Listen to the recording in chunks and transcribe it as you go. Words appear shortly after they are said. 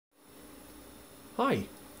Hi,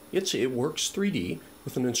 it's It Works 3D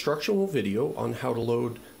with an instructional video on how to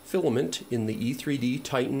load filament in the E3D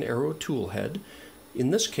Titan Aero tool head.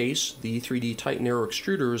 In this case, the E3D Titan Aero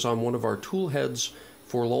extruder is on one of our tool heads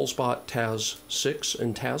for Lulzbot TAS 6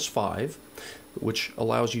 and TAS 5, which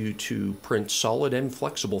allows you to print solid and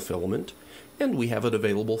flexible filament, and we have it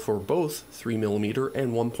available for both 3mm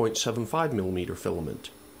and 1.75mm filament.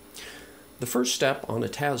 The first step on a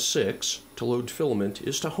TAS 6 to load filament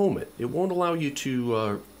is to home it. It won't allow you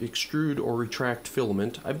to extrude or retract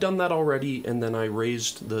filament. I've done that already, and then I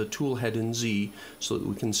raised the tool head in Z so that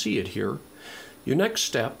we can see it here. Your next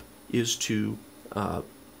step is to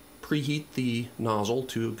preheat the nozzle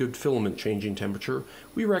to a good filament changing temperature.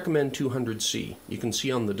 We recommend 200°C. You can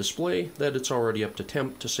see on the display that it's already up to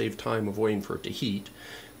temp to save time of waiting for it to heat.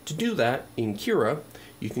 To do that, in Cura,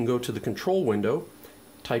 you can go to the control window,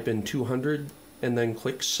 type in 200 and then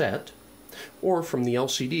click Set, or from the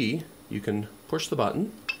LCD you can push the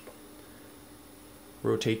button,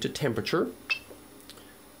 rotate to Temperature,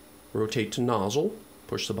 rotate to Nozzle,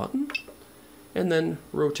 push the button, and then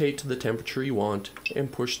rotate to the temperature you want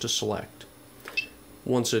and push to Select.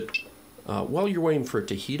 Once it, while you're waiting for it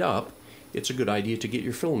to heat up, it's a good idea to get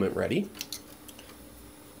your filament ready.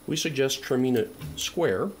 We suggest trimming it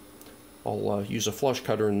square. I'll use a flush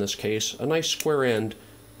cutter in this case. A nice square end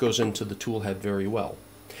goes into the tool head very well.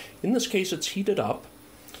 In this case, it's heated up.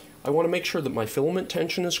 I want to make sure that my filament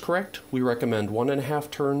tension is correct. We recommend 1.5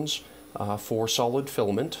 turns for solid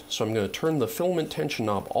filament. So I'm going to turn the filament tension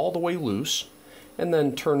knob all the way loose and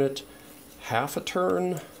then turn it half a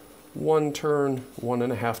turn, 1 turn,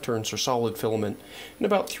 1.5 turns for solid filament, and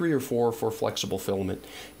about 3 or 4 for flexible filament.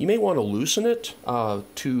 You may want to loosen it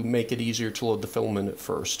to make it easier to load the filament at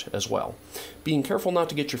first as well. Being careful not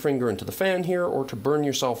to get your finger into the fan here or to burn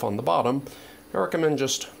yourself on the bottom, I recommend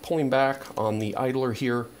just pulling back on the idler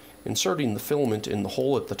here, inserting the filament in the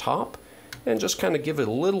hole at the top, and just kind of give it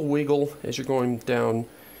a little wiggle as you're going down.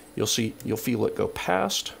 You'll feel it go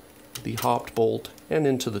past the hopped bolt and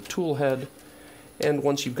into the tool head. And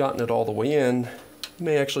once you've gotten it all the way in, you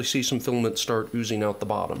may actually see some filament start oozing out the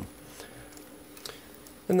bottom.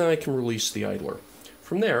 And then I can release the idler.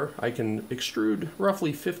 From there, I can extrude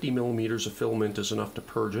roughly 50mm of filament is enough to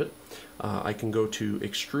purge it. I can go to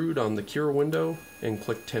Extrude on the Cura window and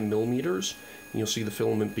click 10mm, and you'll see the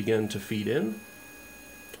filament begin to feed in.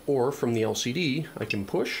 Or from the LCD, I can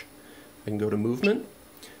push, I can go to Movement,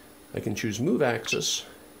 I can choose Move Axis,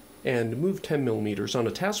 and move 10mm. On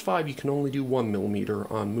a TAS 5 you can only do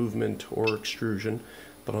 1mm on movement or extrusion,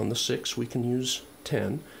 but on the 6 we can use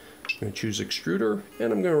 10. I'm going to choose extruder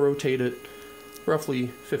and I'm going to rotate it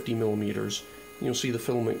roughly 50mm. You'll see the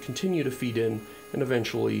filament continue to feed in, and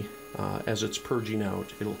eventually as it's purging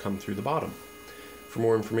out it'll come through the bottom. For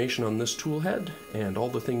more information on this tool head and all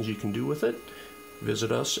the things you can do with it,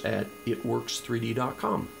 visit us at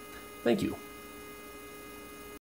itworks3d.com. Thank you.